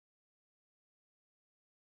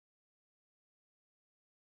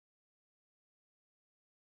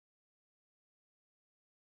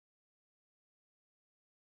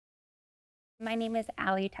My name is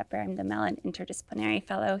Allie Tepper. I'm the Mellon Interdisciplinary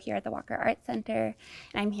Fellow here at the Walker Art Center.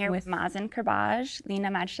 And I'm here with Mazen Kerbaj,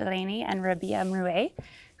 Lina Majdalanie, and Rabih Mroué,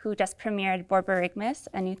 who just premiered Borborygmus,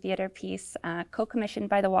 a new theater piece co-commissioned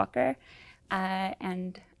by the Walker.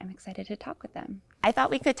 And I'm excited to talk with them. I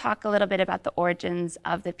thought we could talk a little bit about the origins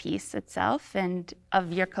of the piece itself and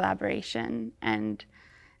of your collaboration. And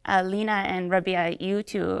Lina and Rabih, you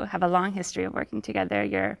two have a long history of working together.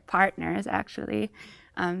 You're partners, actually.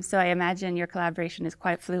 So I imagine your collaboration is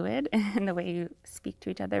quite fluid in the way you speak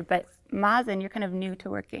to each other. But Mazen, you're kind of new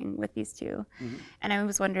to working with these two. Mm-hmm. And I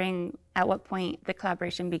was wondering at what point the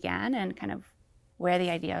collaboration began and kind of where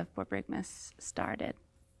the idea of Borborygmus started.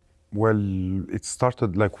 Well, it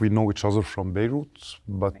started like we know each other from Beirut,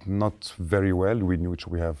 but not very well. We knew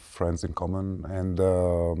we have friends in common. And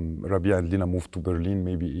Rabih and Lina moved to Berlin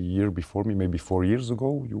maybe a year before me, maybe 4 years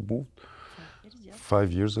ago you moved.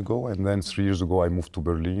 5 years ago, and then 3 years ago I moved to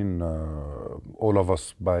Berlin, all of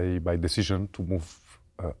us by decision to move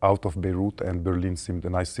out of Beirut, and Berlin seemed a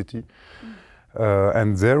nice city.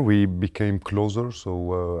 And there we became closer,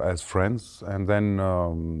 so as friends, and then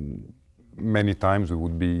many times we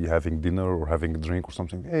would be having dinner or having a drink or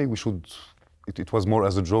something. Hey, we should, it was more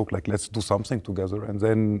as a joke, like let's do something together. And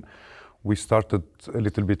then we started a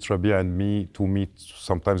little bit, Rabih and me, to meet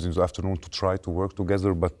sometimes in the afternoon to try to work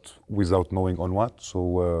together, but without knowing on what.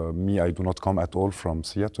 So me, I do not come at all from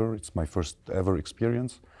theater. It's my first ever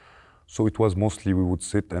experience. So it was mostly we would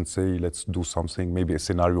sit and say, let's do something, maybe a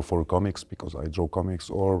scenario for comics because I draw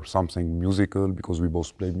comics, or something musical because we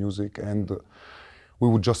both play music. And we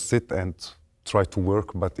would just sit and try to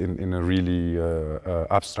work, but in a really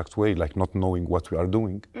abstract way, like not knowing what we are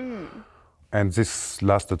doing. And this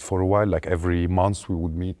lasted for a while, like every month we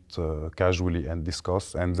would meet casually and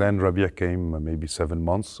discuss. And then Rabih came maybe 7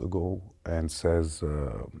 months ago and says,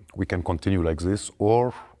 we can continue like this,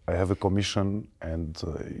 or I have a commission, and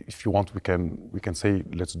if you want, we can say,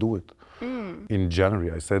 let's do it. In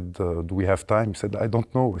January, I said, do we have time? He said, I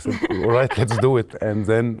don't know. I said, all right, let's do it. And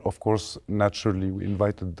then, of course, naturally, we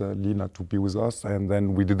invited Lina to be with us. And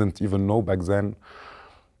then we didn't even know back then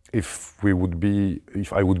if I would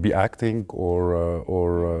be acting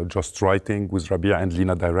or just writing with Rabih and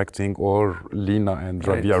Lina directing, or Lina and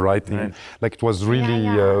Rabih writing. Right. Like it was really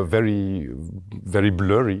very, very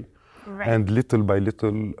blurry. Right. And little by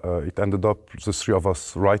little, it ended up the three of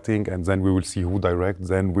us writing, and then we will see who directs.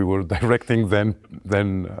 Then we were directing,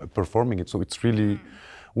 then performing it. So it's really,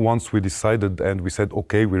 once we decided and we said,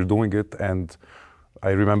 okay, we're doing it. And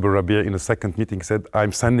I remember Rabih in a second meeting said,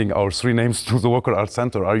 I'm sending our 3 names to the Walker Art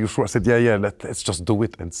Center. Are you sure? I said, yeah, let's just do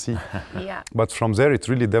it and see. Yeah. But from there, it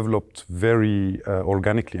really developed very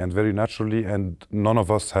organically and very naturally. And none of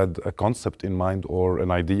us had a concept in mind or an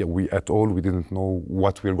idea. We didn't know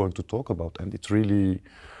what we were going to talk about. And it really,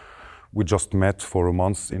 we just met for a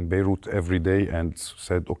month in Beirut every day and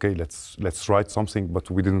said, okay, let's write something,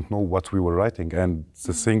 but we didn't know what we were writing. And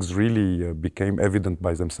the things really became evident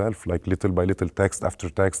by themselves, like little by little, text after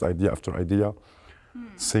text, idea after idea.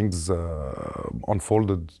 Things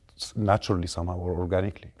unfolded naturally somehow or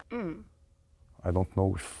organically. I don't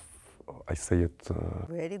know if I say it.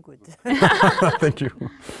 Very good. Thank you.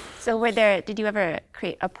 So did you ever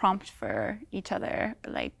create a prompt for each other?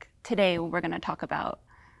 Like, today we're going to talk about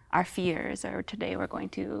our fears, or today we're going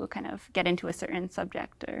to kind of get into a certain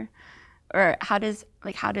subject, or how does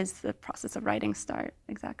the process of writing start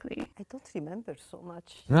exactly? I don't remember so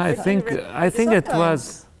much. No, I think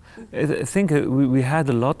we had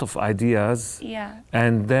a lot of ideas. Yeah.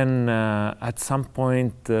 And then at some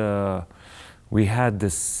point we had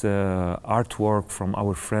this artwork from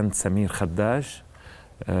our friend Samir Khaddaj,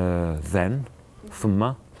 then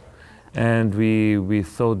Thumma, and we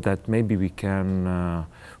thought that maybe we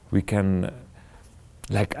can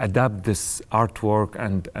like adapt this artwork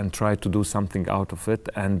and try to do something out of it.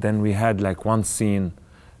 And then we had like one scene,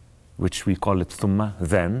 which we call it Thumma,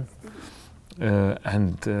 then.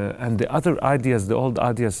 And the other ideas, the old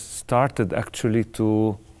ideas, started actually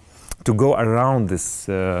to go around this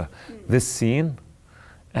this scene.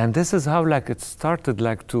 And this is how like it started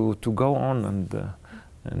like to go on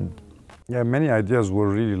and yeah, many ideas were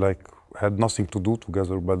really like had nothing to do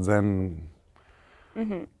together, but then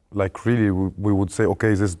like really we would say,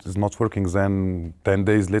 okay, this is not working. Then 10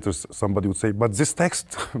 days later somebody would say, but this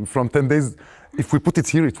text from 10 days, if we put it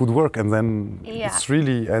here, it would work. And then it's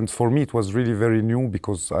really, and for me it was really very new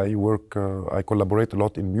because I collaborate a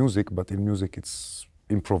lot in music, but in music it's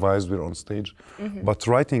improvised, we're on stage. But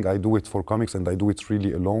writing, I do it for comics and I do it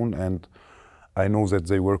really alone. And I know that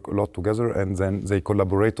they work a lot together and then they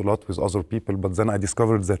collaborate a lot with other people. But then I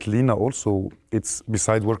discovered that Lina also, it's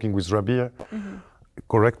beside working with Rabih,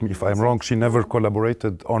 correct me if I'm wrong, she never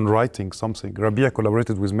collaborated on writing something. Rabih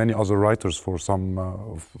collaborated with many other writers for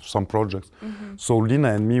some projects. So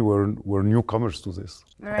Lina and me were newcomers to this.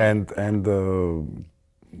 Right. And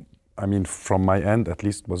I mean, from my end at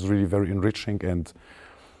least, was really very enriching and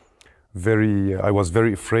I was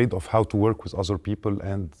very afraid of how to work with other people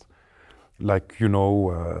and like, you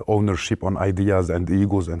know, ownership on ideas and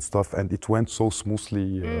egos and stuff. And it went so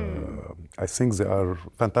smoothly. I think they are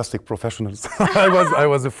fantastic professionals. I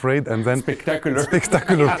was afraid, and then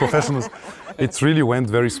spectacular professionals. It really went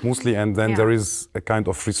very smoothly, and then there is a kind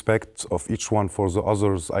of respect of each one for the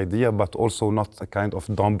other's idea, but also not a kind of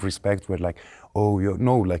dumb respect where like, oh,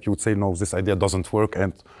 no, like you would say, no, this idea doesn't work,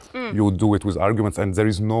 and you would do it with arguments. And there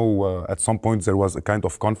is no, at some point there was a kind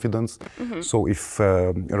of confidence. So if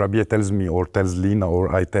Rabih tells me or tells Lina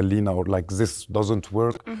or I tell Lina or like this doesn't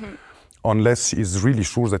work, unless she is really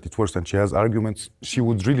sure that it works and she has arguments, she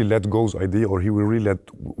would really let go the idea, or he will really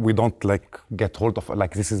we don't like get hold of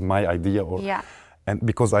like this is my idea or. And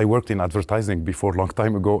because I worked in advertising before a long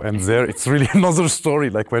time ago, and there it's really another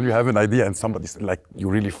story, like when you have an idea and somebody's like, you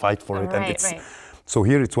really fight for it. And it's, so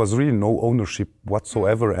here it was really no ownership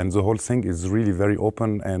whatsoever, and the whole thing is really very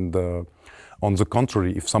open. And on the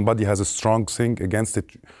contrary, if somebody has a strong thing against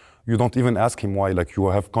it, you don't even ask him why, like you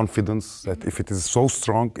have confidence that if it is so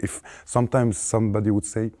strong, if sometimes somebody would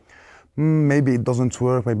say, maybe it doesn't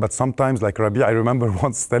work, but sometimes like Rabih, I remember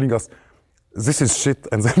once telling us, this is shit,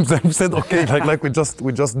 and then we said okay, like we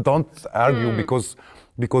just don't argue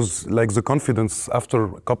because like the confidence after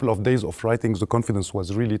a couple of days of writing, the confidence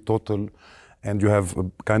was really total, and you have a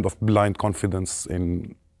kind of blind confidence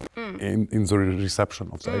in the reception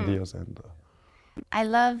of the ideas. And I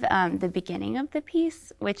love the beginning of the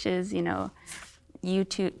piece, which is, you know, you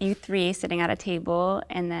three sitting at a table,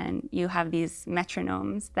 and then you have these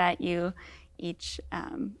metronomes that you each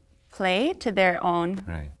play to their own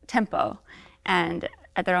tempo and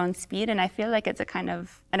at their own speed. And I feel like it's a kind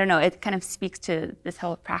of, I don't know, it kind of speaks to this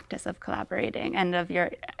whole practice of collaborating and of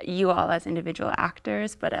you all as individual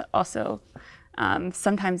actors, but also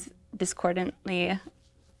sometimes discordantly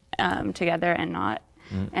together and not,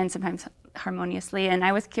 and sometimes harmoniously. And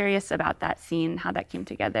I was curious about that scene, how that came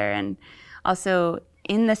together. And also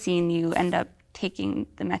in the scene, you end up taking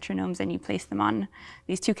the metronomes and you place them on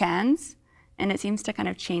these two cans. And it seems to kind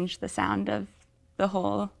of change the sound of the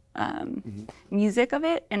whole music of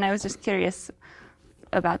it. And I was just curious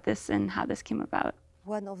about this and how this came about.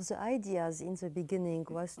 One of the ideas in the beginning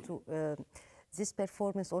was to, this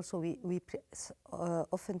performance also we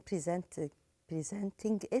often presenting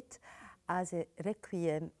it as a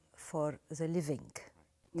requiem for the living.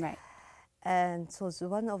 Right. And so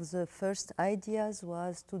one of the first ideas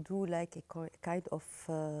was to do like a kind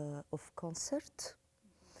of concert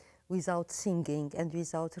without singing and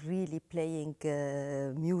without really playing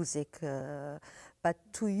music, but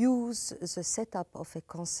to use the setup of a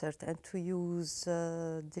concert and to use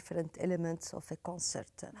different elements of a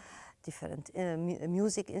concert, different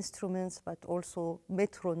music instruments, but also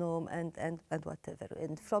metronome and whatever.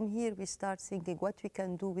 And from here we start thinking what we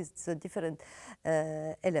can do with the different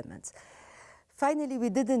elements. Finally, we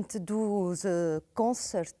didn't do the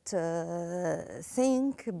concert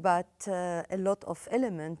thing, but a lot of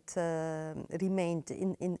elements remained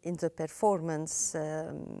in the performance.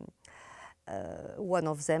 One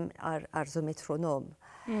of them are the metronome.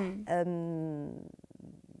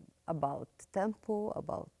 About tempo,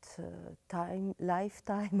 about time,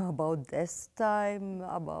 lifetime, about death time,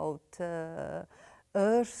 about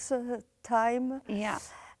earth time. Yeah.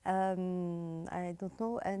 I don't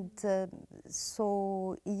know, and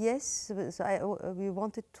so yes, so we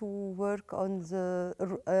wanted to work on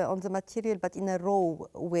the material, but in a raw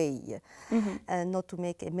way, and not to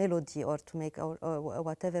make a melody or to make or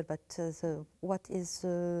whatever, but what is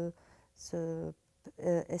the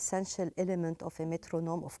essential element of a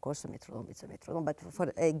metronome. Of course, a metronome is a metronome, but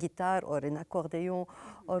for a guitar or an accordion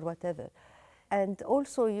or whatever. And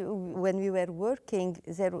also, when we were working,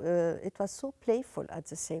 it was so playful at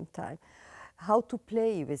the same time. How to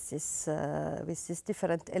play with these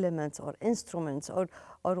different elements or instruments or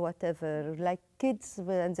whatever. Like kids,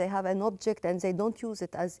 when they have an object and they don't use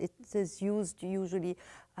it as it is used usually,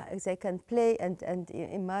 they can play and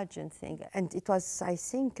imagine things. And it was, I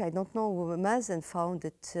think, I don't know, Mazen found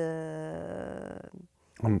it.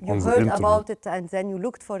 You heard about it and then you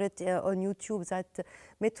looked for it on YouTube, that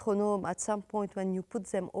metronome at some point when you put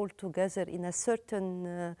them all together in a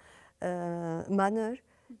certain manner,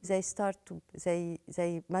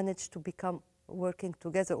 they manage to become working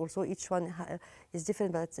together. Also, each one is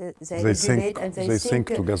different, but they sync, and they sync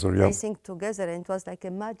together. Yeah. They sync together, and it was like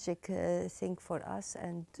a magic thing for us.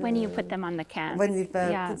 And when you put them on the can, when we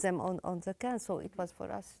put them on the can, so it was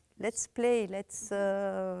for us. Let's play. Let's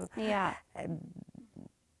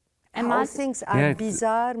and how things are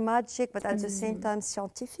bizarre, magic, but at the same time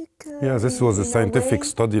scientific. Yeah, this was a scientific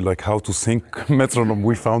study, like how to sync metronome.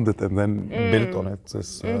 We found it and then built on it.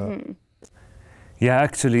 This, yeah,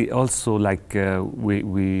 actually, also like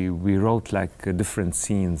we wrote like different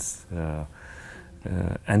scenes,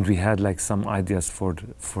 and we had like some ideas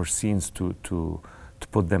for scenes to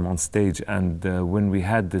put them on stage. And when we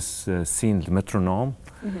had this scene, the metronome.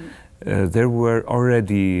 There were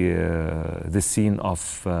already the scene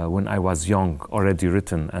of when I was young already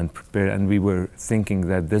written and prepared, and we were thinking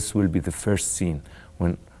that this will be the first scene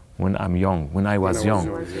when I'm young, when I was young.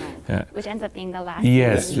 Which ends up being the last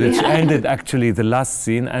scene. Which ended actually the last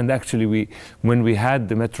scene. And actually when we had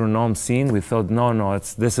the metronome scene, we thought, no,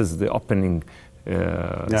 this is the opening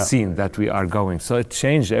scene that we are going. So it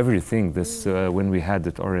changed everything this when we had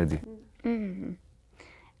it already.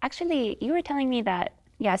 Actually, you were telling me that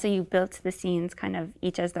so you built the scenes kind of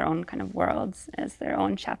each as their own kind of worlds, as their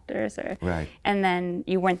own chapters, and then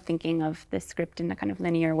you weren't thinking of the script in a kind of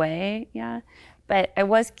linear way, But I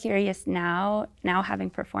was curious now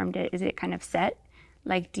having performed it, is it kind of set?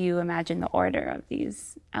 Like, do you imagine the order of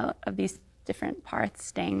these different parts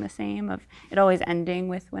staying the same, of it always ending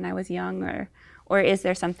with when I was young, or is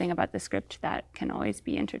there something about the script that can always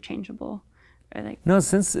be interchangeable? No,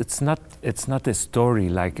 since it's not a story,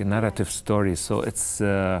 like a narrative story, so it's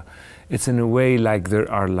in a way like there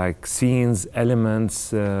are like scenes,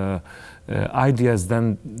 elements, ideas.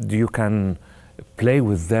 Then you can play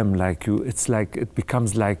with them. Like it's like it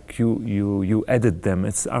becomes like you edit them.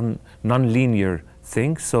 It's a non-linear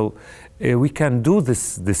thing. So we can do the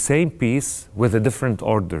same piece with a different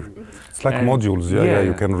order. It's like modules,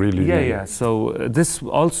 you can really... So this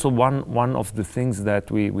also one of the things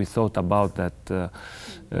that we thought about, that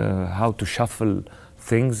how to shuffle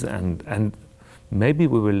things, and maybe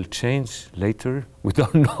we will change later, we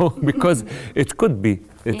don't know, because it could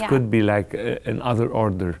be like another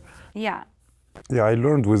order. Yeah, I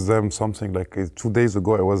learned with them something like 2 days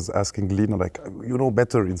ago. I was asking Lina, like, you know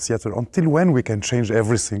better in theater, until when we can change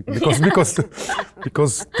everything?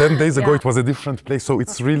 Because 10 days ago it was a different place. So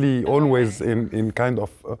it's really always in kind of,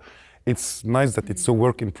 it's nice that it's a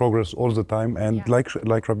work in progress all the time. And like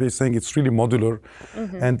Rabih is saying, it's really modular.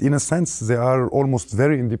 And in a sense, they are almost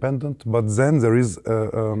very independent, but then there is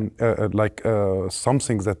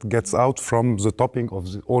something that gets out from the topping of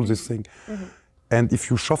all this thing. And if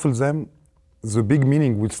you shuffle them, the big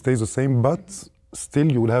meaning will stay the same, but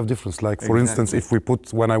still you will have difference. Like, for instance, if we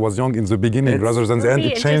put when I was young in the beginning rather than the end,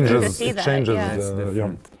 it changes. It changes.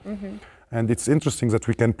 And it's interesting that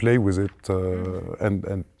we can play with it,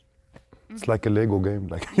 and it's like a Lego game.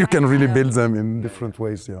 Like you can really build them in different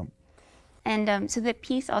ways. And so the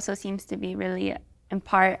piece also seems to be really, in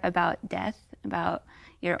part, about death, about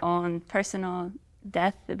your own personal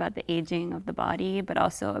death, about the aging of the body, but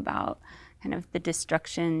also about kind of the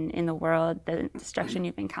destruction in the world, the destruction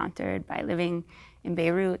you've encountered by living in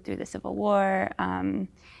Beirut through the civil war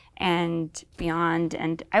and beyond.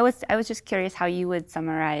 And I was just curious how you would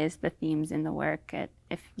summarize the themes in the work,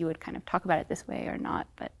 if you would kind of talk about it this way or not,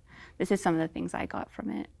 but this is some of the things I got from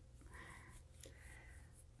it.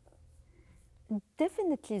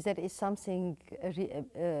 Definitely there is something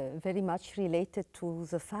very much related to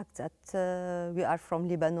the fact that we are from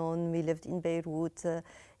Lebanon, we lived in Beirut,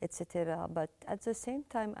 etc. But at the same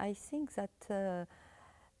time, I think that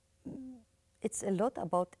it's a lot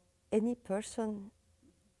about any person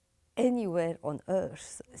anywhere on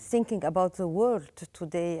earth thinking about the world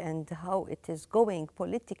today and how it is going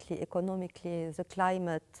politically, economically, the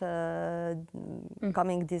climate,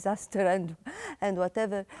 coming disaster and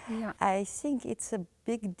whatever. I think it's a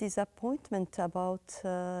big disappointment about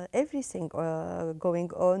everything going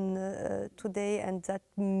on today, and that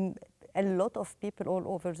a lot of people all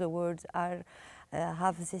over the world are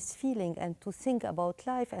have this feeling and to think about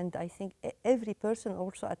life. And I think every person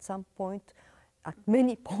also at some point, at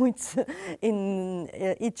many points in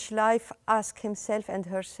each life, ask himself and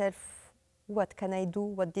herself, what can I do?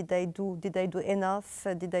 What did I do? Did I do enough?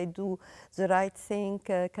 Did I do the right thing?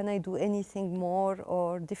 Can I do anything more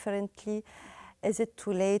or differently? Is it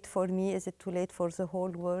too late for me? Is it too late for the whole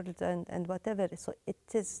world? And whatever. So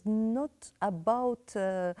it is not about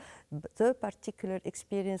the particular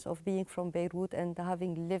experience of being from Beirut and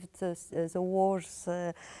having lived the wars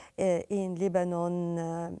in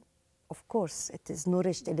Lebanon. Of course, it is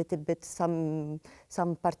nourished a little bit, some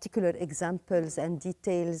particular examples and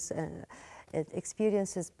details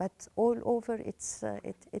experiences, but all over it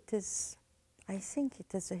is, I think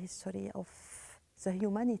it is a history of the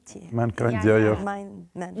humanity. Mankind,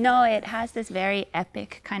 No, it has this very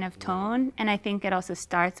epic kind of tone, and I think it also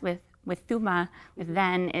starts with Thuma, with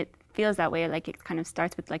then, it feels that way, like it kind of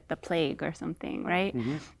starts with like the plague or something, right?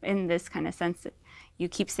 In this kind of sense that you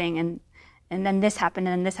keep saying, and then this happened,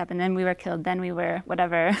 and then this happened, then we were killed, then we were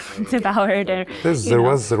whatever, devoured. Or, there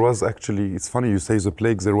was actually, it's funny you say the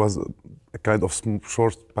plague, there was a kind of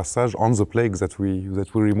short passage on the plague that we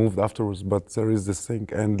removed afterwards, but there is this thing,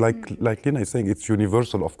 and like Lina is saying, it's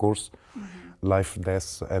universal, of course, life,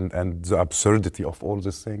 death, and the absurdity of all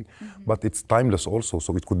this thing, but it's timeless also,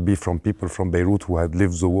 so it could be from people from Beirut who had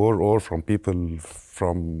lived the war, or from people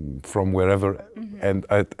from wherever, and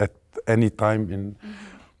at any time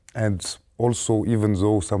and also, even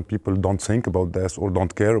though some people don't think about death, or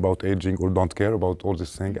don't care about aging, or don't care about all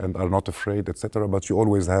this thing, and are not afraid, etc., but you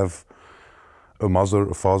always have a mother,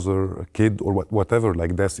 a father, a kid, or whatever,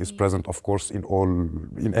 like death is present, of course,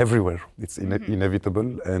 in everywhere. It's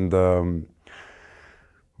inevitable, and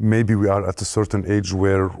maybe we are at a certain age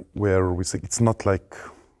where we think it's not like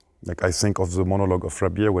I think of the monologue of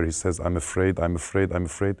Rabih, where he says, I'm afraid, I'm afraid, I'm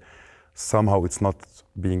afraid. Somehow it's not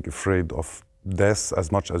being afraid of death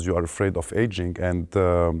as much as you are afraid of aging, and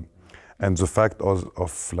the fact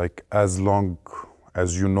of like, as long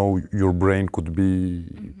as you know your brain could be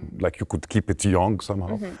like, you could keep it young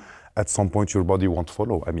somehow, at some point your body won't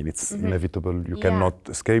follow. I mean, it's inevitable, you cannot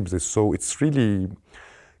escape this, so it's really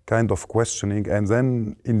kind of questioning, and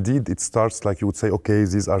then indeed it starts like you would say, okay,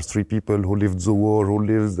 these are three people who lived the war, who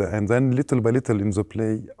lived, and then little by little in the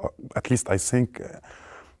play, at least I think,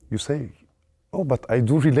 you say, oh, but I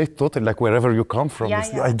do relate totally, like wherever you come from,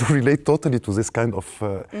 I do relate totally to this kind of,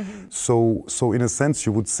 so in a sense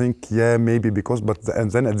you would think, yeah, maybe because, and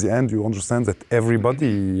then at the end you understand that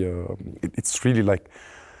everybody, it's really like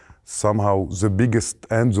somehow the biggest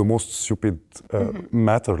and the most stupid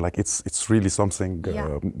matter, like it's really something,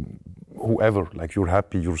 whoever, like you're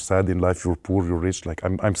happy, you're sad in life, you're poor, you're rich, like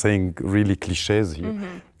I'm saying really cliches here,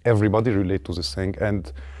 everybody relate to this thing,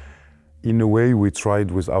 and in a way, we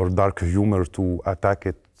tried with our dark humor to attack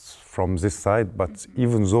it from this side, but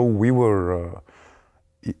even though we were,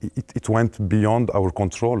 it went beyond our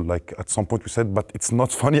control. Like at some point we said, but it's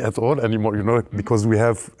not funny at all anymore, you know, because we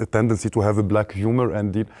have a tendency to have a black humor,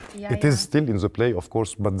 and it is still in the play, of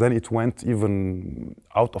course, but then it went even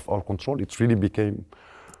out of our control. It really became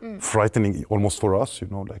frightening almost for us, you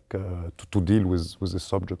know, like to deal with this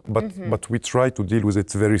subject. But we try to deal with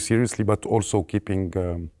it very seriously, but also keeping,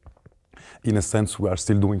 in a sense, we are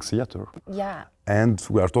still doing theater. Yeah. And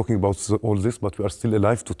we are talking about all this, but we are still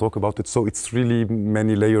alive to talk about it. So it's really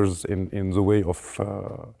many layers in the way of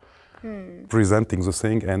presenting the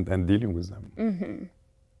thing and dealing with them.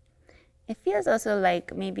 It feels also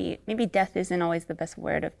like maybe death isn't always the best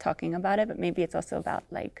word of talking about it, but maybe it's also about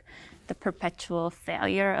like the perpetual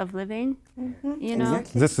failure of living. You know,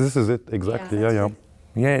 exactly. This is it exactly. Yeah.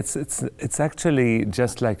 Yeah, it's actually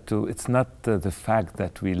just like it's not the fact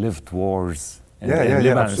that we lived wars in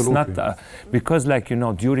Lebanon. Absolutely. It's not because, like, you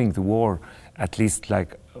know, during the war, at least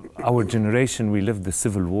like our generation, we lived the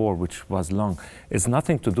civil war, which was long. It's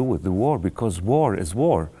nothing to do with the war, because war is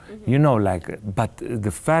war, you know, like, but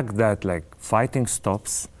the fact that like fighting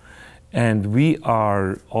stops and we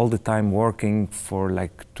are all the time working for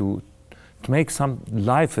like to make some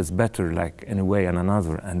life is better, like in a way and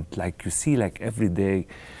another, and like you see, like every day,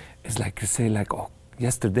 it's like you say, like, oh,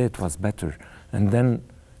 yesterday it was better, and then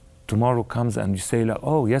tomorrow comes and you say, like,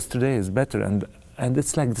 oh, yesterday is better, and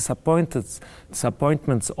it's like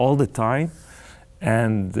disappointments all the time,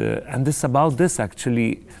 and this about this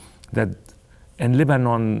actually, that in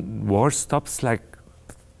Lebanon war stops like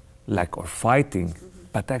or fighting.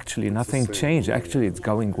 But actually nothing changed. Actually it's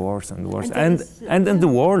going worse and worse. And in the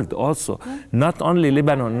world also. Not only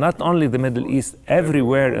Lebanon, not only the Middle East,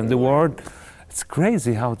 everywhere in the world. It's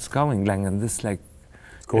crazy how it's going. Like, and this like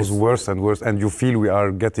it goes worse and worse. And you feel we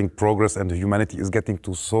are getting progress, and humanity is getting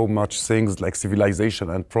to so much things like civilization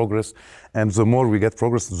and progress. And the more we get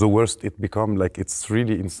progress, the worse it becomes. Like, it's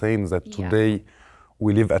really insane that today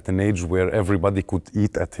we live at an age where everybody could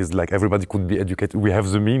eat at his, like everybody could be educated. We have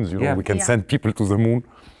the means, you know, we can send people to the moon.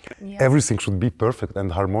 Everything should be perfect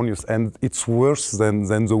and harmonious. And it's worse than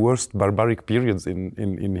the worst barbaric periods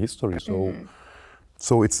in history.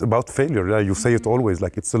 So it's about failure. Yeah, you say it always,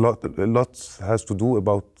 like it's a lot has to do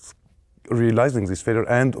about realizing this failure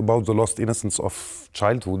and about the lost innocence of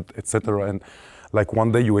childhood, etc. And like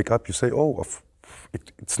one day you wake up, you say, oh,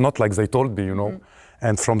 it's not like they told me, you know.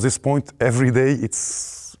 And from this point, every day,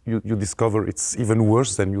 you discover it's even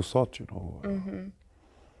worse than you thought, you know.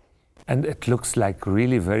 And it looks like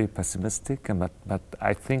really very pessimistic, but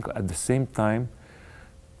I think at the same time,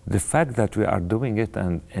 the fact that we are doing it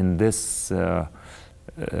and in this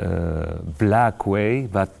black way,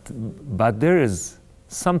 but there is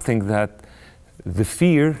something that the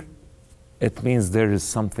fear, it means there is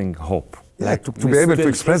something hope. Like to be able to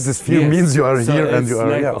express this fear means you are here and you are,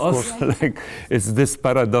 like yeah, of course. Like it's this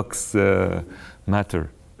paradox matter.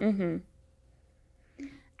 Mm-hmm.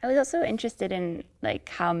 I was also interested in like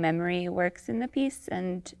how memory works in the piece,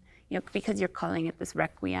 and you know, because you're calling it this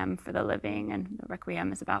requiem for the living, and the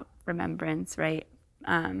requiem is about remembrance, right?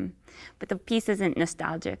 But the piece isn't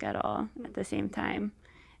nostalgic at all at the same time.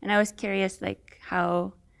 And I was curious, like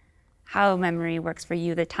how memory works for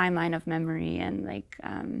you, the timeline of memory, and like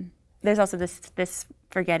there's also this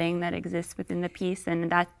forgetting that exists within the piece, and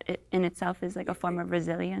that in itself is like a form of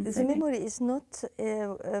resilience. The memory is not,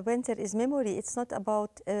 when there is memory, it's not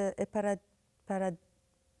about a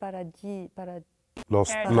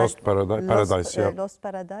lost paradise, yeah. Lost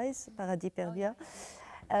paradise, paradis perdu.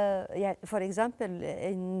 Yeah, for example,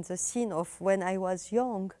 in the scene of when I was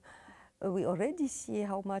young, we already see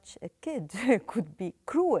how much a kid could be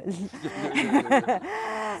cruel.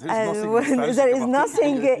 There is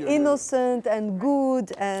nothing innocent and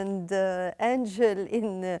good and angel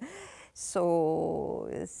in. So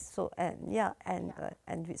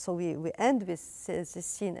we end with this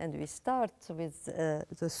scene, and we start with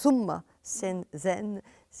the Summa scene, then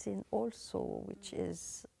scene also, which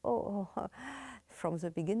is from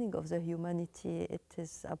the beginning of the humanity, it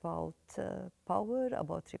is about power,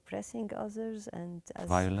 about repressing others, and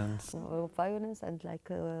violence. Violence, and like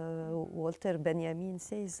Walter Benjamin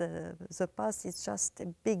says, the past is just a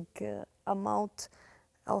big amount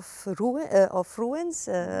of ruins,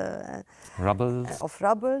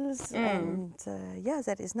 rubbles, and yeah,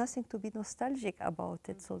 there is nothing to be nostalgic about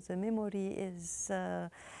it. So the memory is.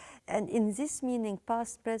 And in this meaning,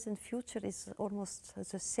 past, present, future is almost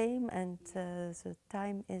the same, and the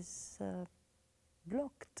time is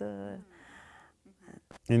blocked.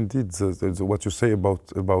 Indeed, what you say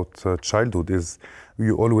about childhood is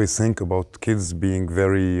you always think about kids being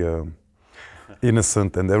very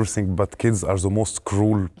innocent and everything, but kids are the most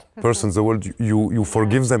cruel persons in the world. You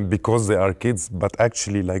forgive them because they are kids, but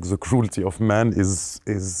actually, like, the cruelty of man is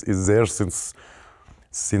there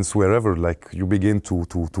since wherever. Like, you begin to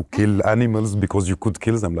kill animals because you could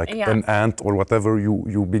kill them, like an ant or whatever.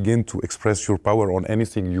 You begin to express your power on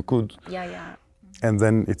anything you could. And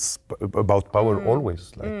then it's about power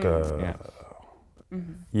always. Like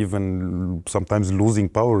even sometimes losing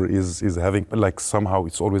power is having, like, somehow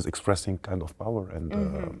it's always expressing kind of power.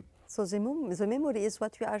 And so the memory is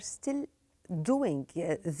what we are still doing.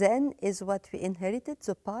 Then is what we inherited,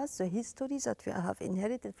 the past, the histories that we have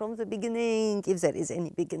inherited from the beginning, if there is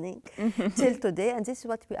any beginning, till today. And this is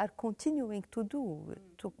what we are continuing to do,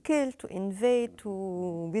 to kill, to invade,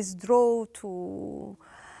 to withdraw, to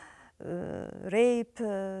rape,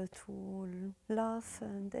 to laugh,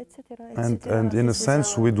 and etc. And in a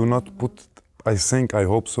sense, we do not put, I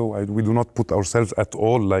hope so, we do not put ourselves at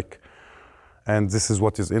all, like, and this is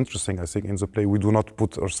what is interesting, I think, in the play. We do not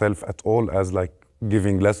put ourselves at all as, like,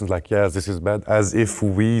 giving lessons, like, yeah, this is bad, as if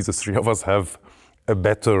we, the three of us, have a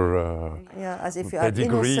better as if you are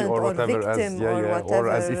pedigree innocent or whatever, or victim or whatever. or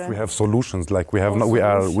as if we have solutions. Like, we have no, we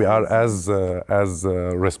are as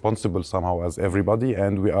responsible somehow as everybody,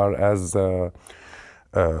 and we are as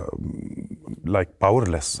like,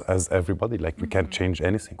 powerless as everybody. Like, we can't change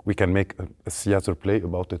anything. We can make a theater play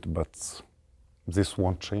about it, but this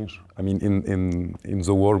won't change. I mean, in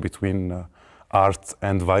the war between art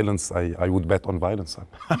and violence, I would bet on violence.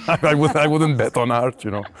 I wouldn't bet on art,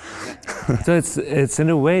 you know. So it's in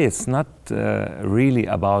a way, it's not really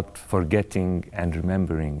about forgetting and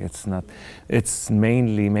remembering. It's not. It's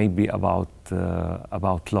mainly maybe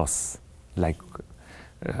about loss, like,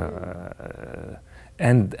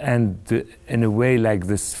 and in a way, like,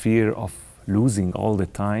 this fear of losing all the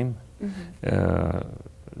time.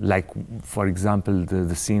 Like, for example,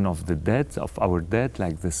 the scene of the dead, of our dead,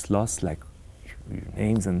 like this loss, like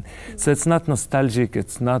names, and so it's not nostalgic,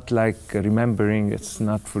 it's not like remembering, it's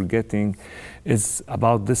not forgetting, it's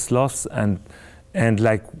about this loss, and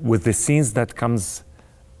like with the scenes that comes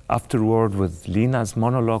afterward with Lina's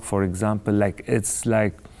monologue, for example, like, it's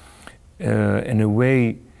like in a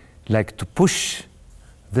way, like, to push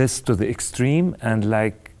this to the extreme, and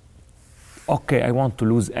like, okay, I want to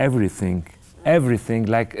lose everything,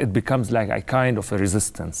 like, it becomes like a kind of a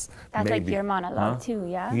resistance. That's maybe. Like your monologue too,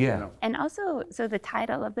 yeah? Yeah. And also, so the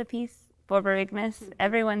title of the piece, Borborygmus.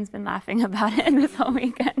 Everyone's been laughing about it this whole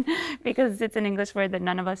weekend because it's an English word that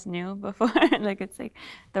none of us knew before. Like it's like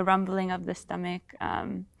the rumbling of the stomach.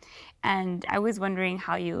 And I was wondering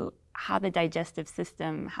how the digestive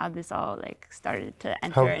system, how this all like started to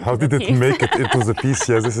enter into how did the it piece. make it into the piece?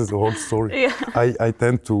 Yeah, this is the whole story. Yeah. I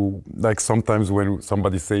tend to, like sometimes when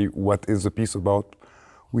somebody say, what is the piece about?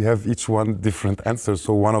 We have each one different answers.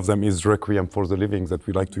 So one of them is Requiem for the Living that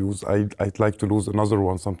we like to use. I'd like to use another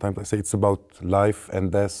one sometimes. I say it's about life and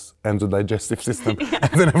death and the digestive system. Yeah.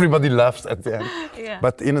 And then everybody laughs at the end. Yeah.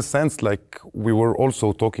 But in a sense, like we were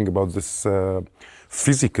also talking about this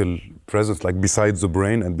physical presence, like besides the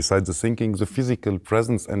brain and besides the thinking, the physical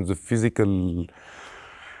presence and the physical,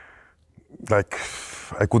 like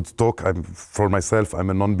I could talk, for myself, I'm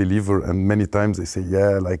a non-believer, and many times they say,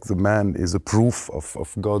 yeah, like the man is a proof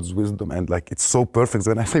of God's wisdom, and like it's so perfect.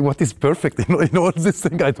 Then I say, what is perfect? You know all this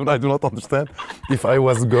thing I do not understand. If I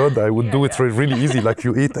was God, I would do it really easy, like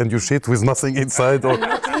you eat and you shit with nothing inside, or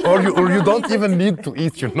you don't even need to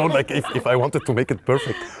eat, you know, like if I wanted to make it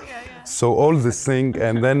perfect. So all this thing,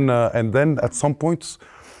 and then at some point,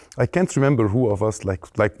 I can't remember who of us, like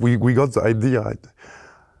we got the idea,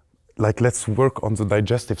 like let's work on the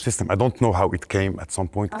digestive system. I don't know how it came at some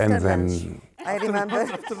point, after and lunch. then I remember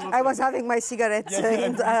I was having my cigarettes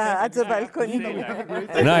at the balcony.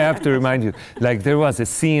 No, I have to remind you, like there was a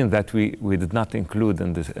scene that we did not include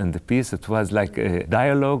in the piece. It was like a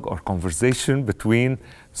dialogue or conversation between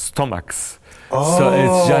stomachs. Oh, so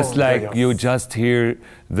it's just like you just hear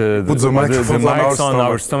the mics on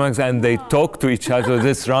our stomachs, and they talk to each other,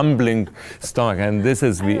 this rumbling stomach, and this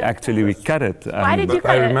is, we cut it. Why did you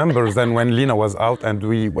cut it? I remember then when Lina was out, and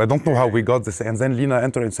I don't know how we got this, and then Lina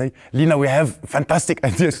entered and said, Lina, we have fantastic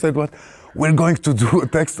idea. She said, what? We're going to do a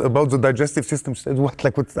text about the digestive system. She said, what?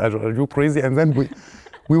 Like, what, are you crazy? And then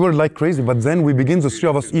we were like crazy, but then we begin, the three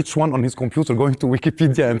of us, each one on his computer, going to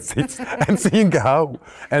Wikipedia and seeing how,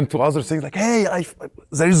 and to other things like, hey,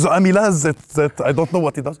 there is the amylase that I don't know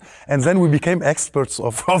what it does. And then we became experts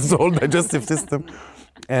of the whole digestive system,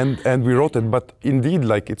 and we wrote it. But indeed,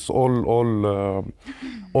 like it's all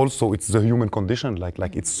also it's the human condition,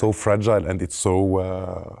 like it's so fragile and it's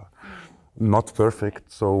so not perfect.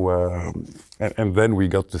 So and then we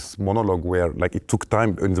got this monologue where like it took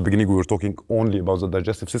time. In the beginning we were talking only about the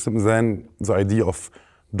digestive system, then the idea of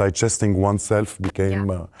digesting oneself became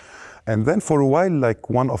and then for a while, like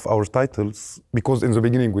one of our titles, because in the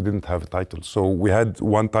beginning we didn't have a title, so we had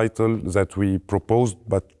one title that we proposed,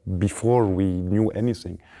 but before we knew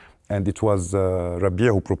anything, and it was Rabih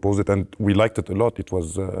who proposed it, and we liked it a lot. It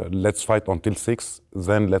was let's fight until 6,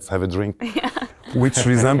 then let's have a drink. Which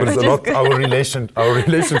resembles a lot our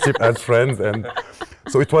relationship as friends, and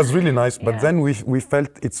so it was really nice. But then we felt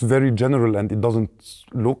it's very general and it doesn't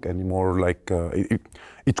look anymore like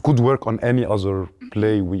it could work on any other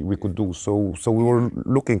play we could do. So we were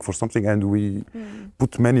looking for something, and we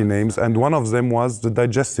put many names, and one of them was the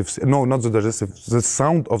digestive. No, not the digestive. The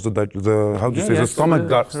sound of the how do you say the stomach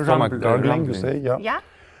gargling? You say Yeah.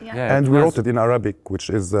 Yeah, and we wrote it in Arabic, which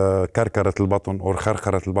is karkarat al-baton or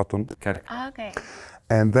kharkharat al-baton. Okay.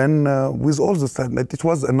 And then with all the time, it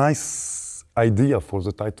was a nice idea for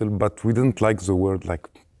the title, but we didn't like the word like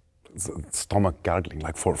stomach gargling,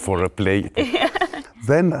 like for a play.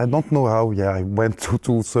 Then I don't know how. I went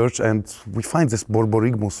to search, and we find this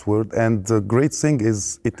Borborygmus word. And the great thing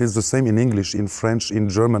is, it is the same in English, in French, in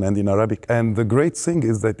German, and in Arabic. And the great thing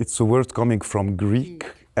is that it's a word coming from Greek.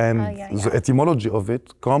 And the etymology of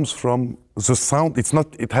it comes from the sound.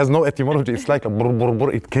 It has no etymology. It's like a borbor.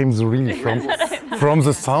 It came really from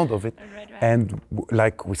the sound of it. And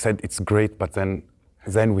like we said, it's great, but then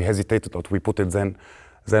we hesitated, or we put it then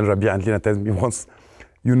Rabih and Lina told me once,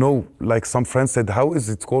 you know, like some friends said, how is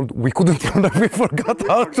it called? We couldn't pronounce, we forgot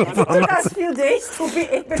how to pronounce it. It took us a few days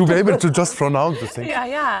to be able to just pronounce the thing.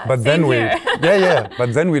 Yeah. But then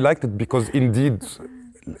but then we liked it because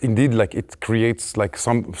indeed, like it creates, like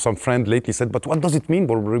some friend lately said, but what does it mean,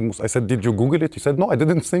 Borborygmus? I said, did you Google it? He said, no, I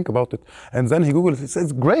didn't think about it. And then he Googled it. He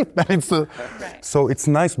says, great, man. So it's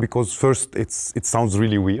nice because first it sounds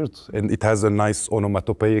really weird, and it has a nice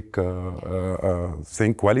onomatopoeic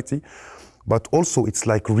quality. But also it's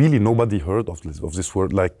like really nobody heard of this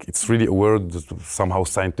word. Like it's really a word somehow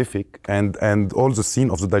scientific, and all the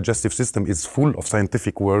scene of the digestive system is full of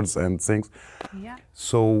scientific words and things. Yeah.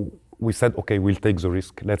 So we said, okay, we'll take the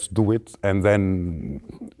risk, let's do it. And then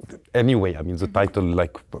anyway. I mean, the title,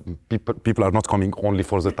 like, people are not coming only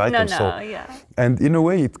for the title. Yeah. And in a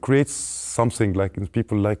way, it creates something like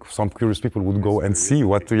people, like some curious people would go and see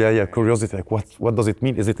what, curiosity, like what does it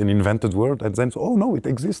mean? Is it an invented word? And then, oh no, it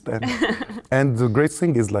exists. And the great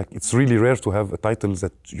thing is, like, it's really rare to have a title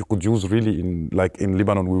that you could use really in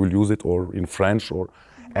Lebanon, we will use it, or in French, or,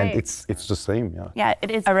 and it's the same, yeah. Yeah, it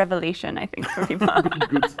is a revelation, I think, for people.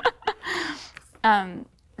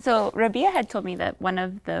 So Rabih had told me that one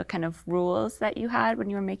of the kind of rules that you had when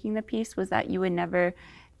you were making the piece was that you would never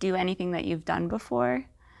do anything that you've done before.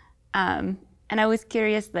 And I was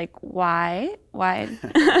curious, like, why?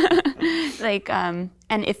 Like, and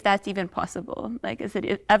if that's even possible. Like, is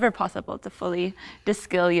it ever possible to fully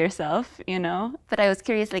de-skill yourself, you know? But I was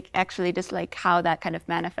curious, like, actually just like how that kind of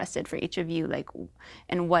manifested for each of you, like,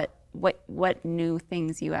 and what new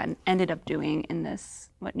things you ended up doing in this,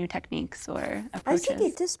 what new techniques or approaches? I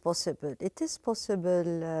think it is possible. It is possible.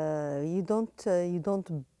 You don't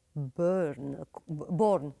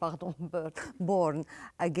born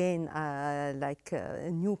again like a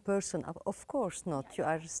new person. Of course not. You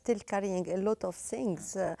are still carrying a lot of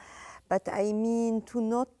things. But I mean, to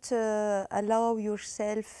not allow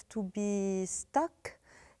yourself to be stuck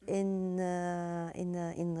in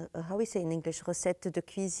how we say in English, recette de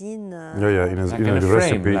cuisine. In a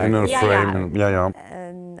recipe, in a frame.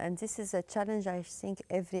 And this is a challenge, I think,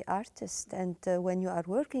 every artist. And when you are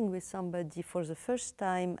working with somebody for the first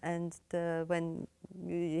time, and when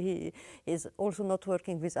he is also not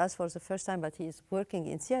working with us for the first time, but he is working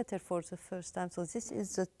in theater for the first time. So this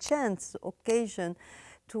is a chance, occasion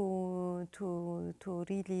to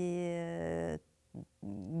really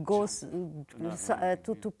go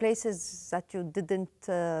to places that you didn't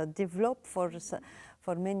develop for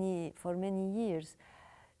many years.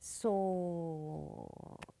 So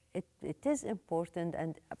it is important,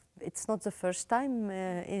 and it's not the first time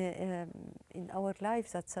in our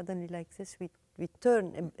lives that suddenly like this we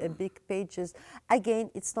turn a big pages again.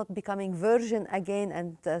 It's not becoming version again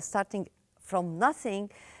and starting from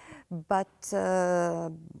nothing, but.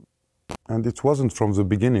 And it wasn't from the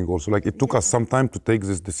beginning also. Like, it took us some time to take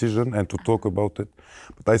this decision and to talk about it.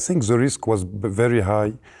 But I think the risk was very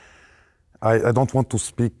high. I don't want to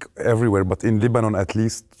speak everywhere, but in Lebanon at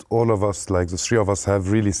least, all of us, like the three of us,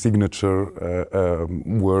 have really signature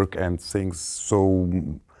work and things. So,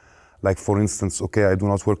 like, for instance, okay, I do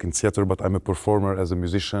not work in theater, but I'm a performer as a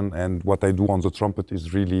musician, and what I do on the trumpet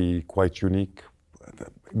is really quite unique.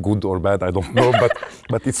 Good or bad, I don't know,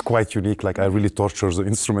 but it's quite unique. Like, I really torture the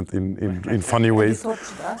instrument in funny ways.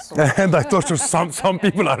 And I torture some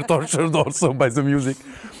people are tortured also by the music.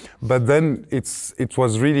 But then it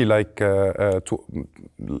was really like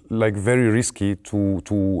very risky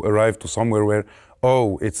to arrive to somewhere where,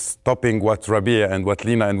 oh, it's stopping what Rabih and what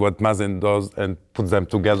Lina and what Mazen does and put them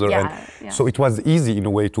together. So it was easy in a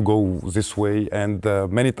way to go this way. And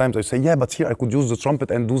many times I say, yeah, but here I could use the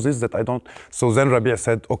trumpet and do this that I don't. So then Rabih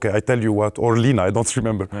said, okay, I tell you what, or Lina, I don't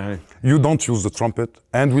remember. Right. You don't use the trumpet,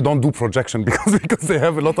 and we don't do projection because they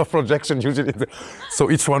have a lot of projection usually.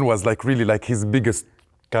 So each one was like really like his biggest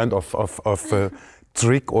kind of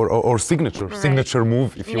trick or signature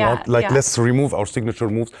move, if you want. Like, let's remove our signature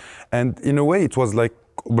moves. And in a way, it was like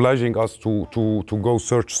obliging us to go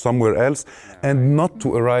search somewhere else and not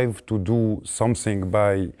to arrive to do something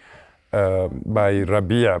by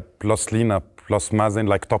Rabih plus Lina plus Mazen,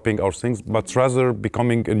 like topping our things, but rather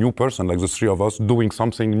becoming a new person, like the three of us, doing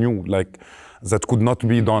something new, like that could not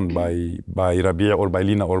be done by Rabih or by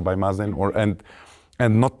Lina or by Mazen,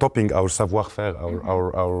 and not topping our savoir-faire,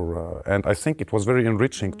 and I think it was very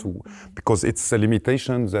enriching because it's a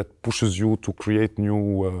limitation that pushes you to create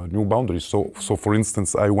new boundaries. So for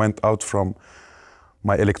instance, I went out from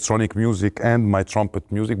my electronic music and my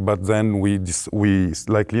trumpet music, but then we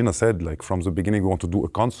like Lina said, like from the beginning, we want to do a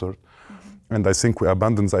concert, and I think we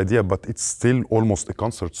abandoned the idea, but it's still almost a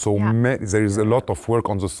concert. So there is a lot of work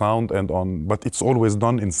on the sound but it's always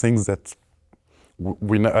done in things that.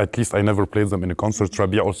 At least I never played them in a concert.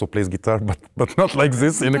 Rabih also plays guitar, but not like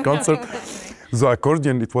this in a concert. The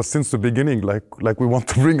accordion, it was since the beginning, like we want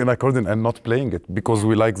to bring an accordion and not playing it because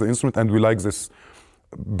we like the instrument and we like this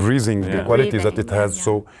breathing, the quality that it has.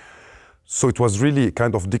 So it was really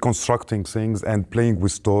kind of deconstructing things and playing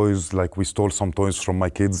with toys. Like, we stole some toys from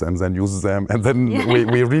my kids and then used them. And then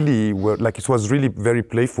we really were, like, it was really very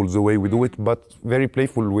playful the way we do it, but very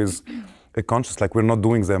playful with a conscious, like, we're not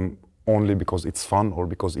doing them only because it's fun or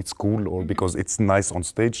because it's cool or because it's nice on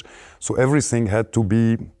stage. So everything had to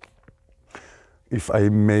be if I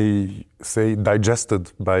may say,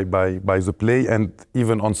 digested by the play and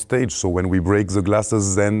even on stage. So when we break the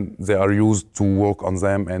glasses, then they are used to work on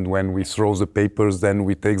them. And when we throw the papers, then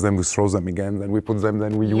we take them, we throw them again, then we put them,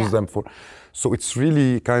 then we use them for. So it's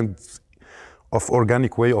really kind of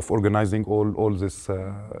organic way of organizing all this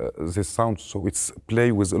sound. So it's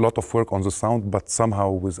play with a lot of work on the sound, but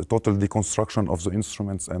somehow with a total deconstruction of the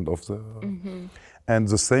instruments and of the. And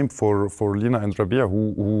the same for Lina and Rabih,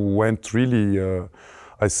 who went really,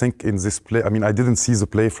 I think, in this play. I mean, I didn't see the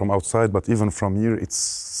play from outside, but even from here,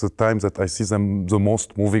 it's the time that I see them the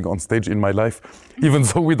most moving on stage in my life. Even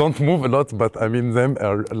though we don't move a lot, but I mean, them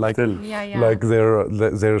are like, like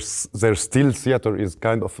their still theater is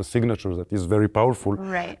kind of a signature that is very powerful.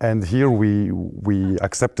 Right. And here we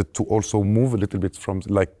accepted to also move a little bit from,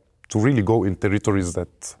 like, to really go in territories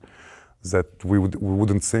that we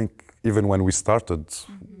wouldn't think. Even when we started,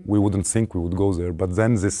 we wouldn't think we would go there. But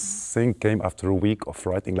then this thing came after a week of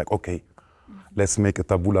writing, like, okay, let's make a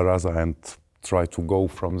tabula rasa and try to go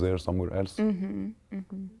from there somewhere else.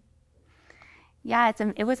 Yeah,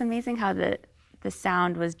 it was amazing how the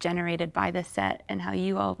sound was generated by the set and how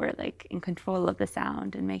you all were like in control of the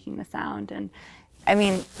sound and making the sound. And I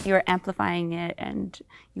mean, you were amplifying it and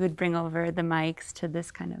you would bring over the mics to this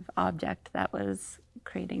kind of object that was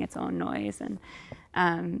creating its own noise.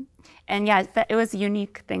 And yeah, it was a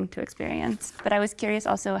unique thing to experience. But I was curious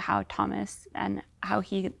also how Thomas and how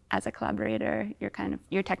he, as a collaborator,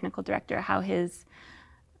 your technical director, how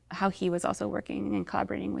he was also working and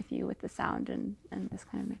collaborating with you with the sound and this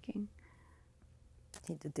kind of making.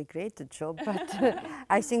 He did a great job, but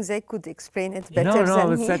I think they could explain it better than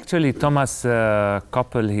No, it's actually Thomas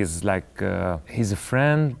Koppel. He's like, he's a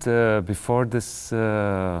friend. Before this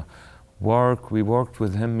work, we worked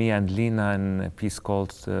with him, me and Lina, in a piece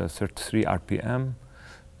called 33 RPM,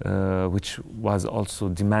 which was also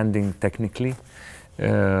demanding technically.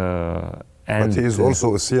 But he is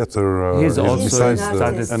also a theater. He's also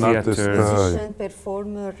studied an theater, musician,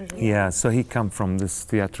 performer. Yeah, so he comes from this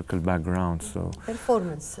theatrical background. So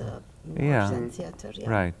performance, than theater. Yeah.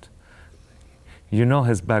 Right. You know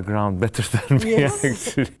his background better than me,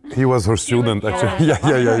 actually. He was her student, actually.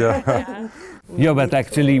 Yeah. Yeah, but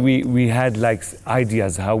actually we had like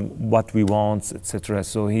ideas what we want, etc.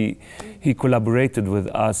 So he collaborated with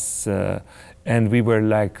us, and we were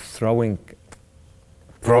like throwing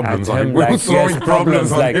problems at him, like,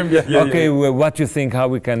 problems on like, him. Okay, well, what do you think, how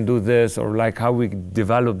we can do this, or like how we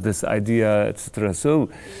develop this idea, etc. So,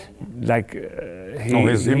 like,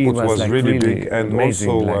 his input was like really big, and amazing,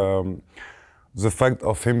 also the fact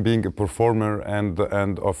of him being a performer and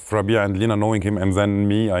of Rabih and Lina knowing him, and then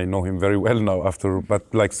me, I know him very well now after.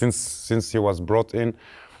 But like since he was brought in,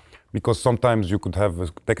 because sometimes you could have a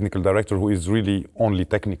technical director who is really only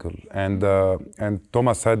technical, and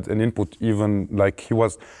Thomas had an input, even like he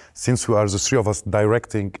was, since we are the three of us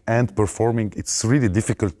directing and performing, it's really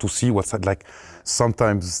difficult to see what's like.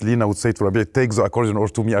 Sometimes Lina would say to Rabih, take the accordion, or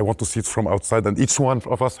to me, I want to see it from outside, and each one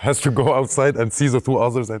of us has to go outside and see the two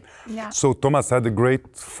others. And so Thomas had a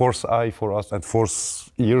great fourth eye for us and fourth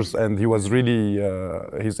ears, and he was really,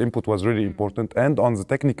 his input was really important. And on the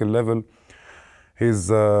technical level, his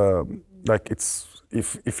like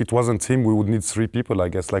if it wasn't him, we would need three people, I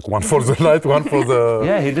guess, like one for the light, one for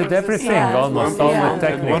the he did everything almost, all the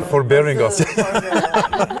technique, one for bearing us.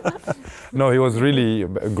 No, he was really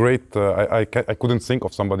great. I couldn't think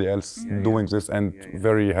of somebody else doing this, and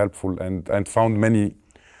very helpful, and found many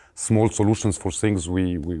small solutions for things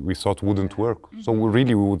we thought wouldn't work. So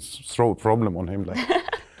we would throw a problem on him, like,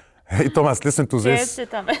 hey Thomas, listen to this,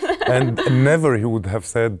 and never he would have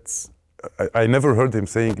said. I never heard him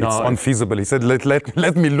saying it's unfeasible. He said,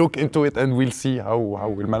 let me look into it and we'll see how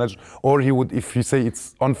we'll manage. Or he would, if he say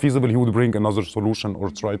it's unfeasible, he would bring another solution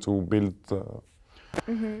or try to build.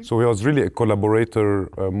 So he was really a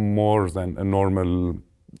collaborator more than a normal,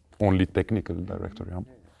 only technical director. Yeah.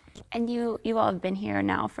 And you all have been here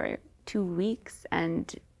now for 2 weeks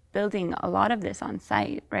and building a lot of this on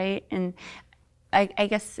site, right? And I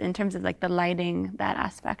guess in terms of like the lighting, that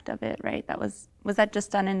aspect of it, right? Was that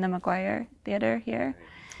just done in the Maguire Theater here?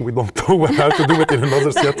 We don't know how to do it in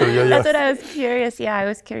another theater. That's what I was curious. Yeah, I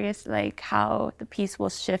was curious like how the piece will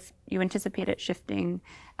shift. You anticipate it shifting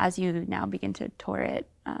as you now begin to tour it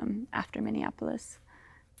after Minneapolis.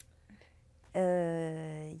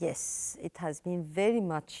 Yes, it has been very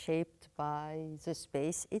much shaped by the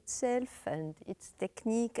space itself and its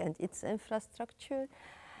technique and its infrastructure.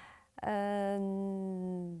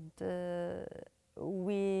 And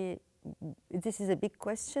this is a big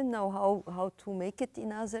question now, how to make it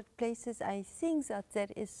in other places. I think that there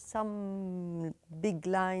is some big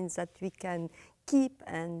lines that we can keep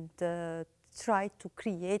and try to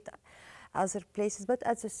create other places, but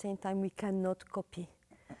at the same time we cannot copy.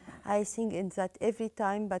 I think in that every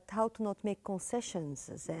time, but how to not make concessions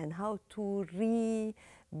then, how to recreate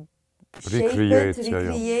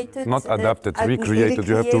it, not adapt it, recreate it.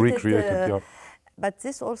 You have to recreate it. Yeah. But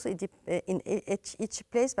this also in each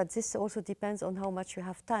place. But this also depends on how much you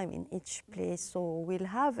have time in each place. So we'll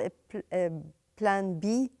have a plan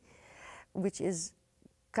B, which is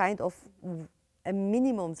kind of a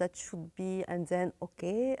minimum that should be, and then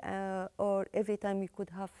okay, or every time we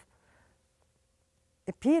could have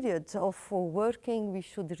a period of working, we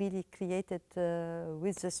should really create it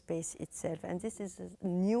with the space itself. And this is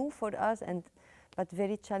new for us, but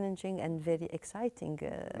very challenging and very exciting.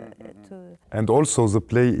 And also the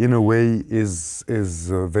play, in a way, is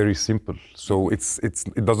very simple. So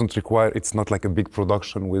it doesn't require, it's not like a big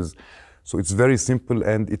production with, so it's very simple,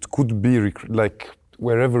 and it could be like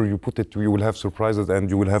wherever you put it, you will have surprises, and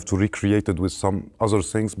you will have to recreate it with some other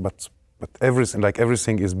things, but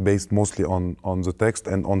everything is based mostly on the text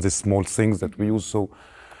and on the small things that we use. So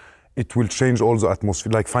it will change all the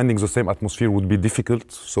atmosphere. Like finding the same atmosphere would be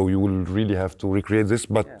difficult. So you will really have to recreate this.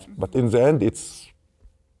 But in the end, it's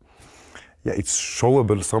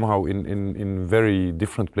showable somehow in very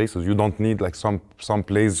different places. You don't need, like, some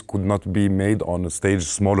plays could not be made on a stage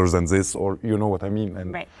smaller than this, or you know what I mean.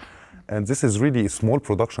 And this is really a small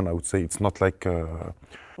production, I would say. It's not like.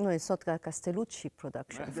 No, it's not a Castellucci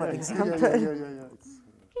production, for example.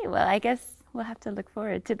 Okay, well, I guess we'll have to look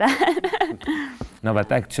forward to that. No,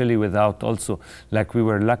 but actually without also, like, we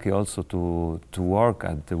were lucky also to work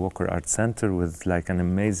at the Walker Art Center with like an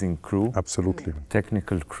amazing crew. Absolutely.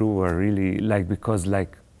 Technical crew are really, like, because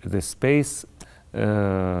like the space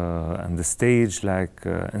and the stage like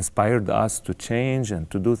inspired us to change and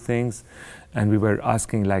to do things. And we were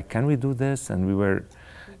asking like, can we do this? And we were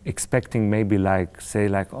expecting maybe like, say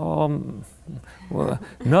like, oh, well,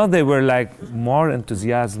 no, they were like more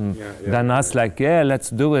enthusiasm than us, like, yeah, let's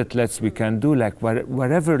do it, we can do like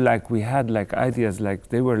whatever, like we had like ideas, like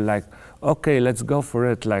they were like, okay, let's go for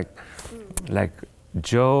it, like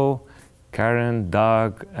Joe, Karen,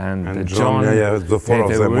 Doug, and John. The four of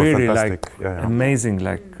them were really fantastic. Like amazing,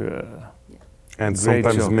 like and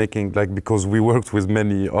sometimes making, like, because we worked with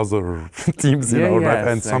many other teams in our life,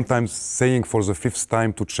 and sometimes saying for the 5th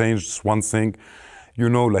time to change one thing, you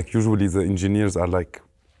know, like usually the engineers are like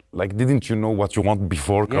didn't you know what you want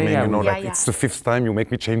before coming? You know, like it's the 5th time you make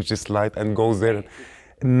me change this light and go there.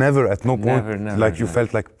 Never, at no point, like you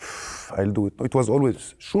felt like, I'll do it. It was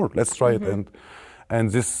always, sure, let's try it. And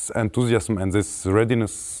this enthusiasm and this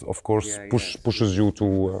readiness, of course, pushes you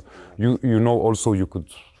to, you know, also you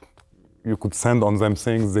could send on them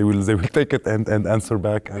things, they will take it and answer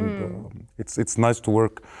back, and it's nice to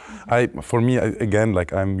work. For me, again,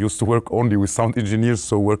 like, I'm used to work only with sound engineers,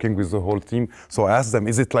 so working with the whole team. So I asked them,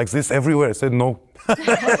 is it like this everywhere? I said no.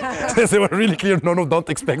 They were really clear. No, don't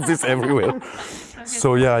expect this everywhere.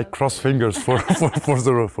 So yeah, I cross fingers for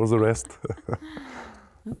the rest.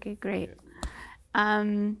 Okay, great.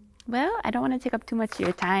 Well, I don't want to take up too much of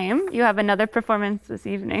your time. You have another performance this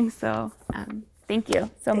evening, so. Thank you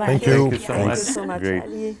so much. Thank you. Thank you so much,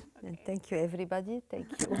 Ali. And thank you, everybody. Thank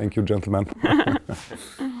you. Thank you, gentlemen.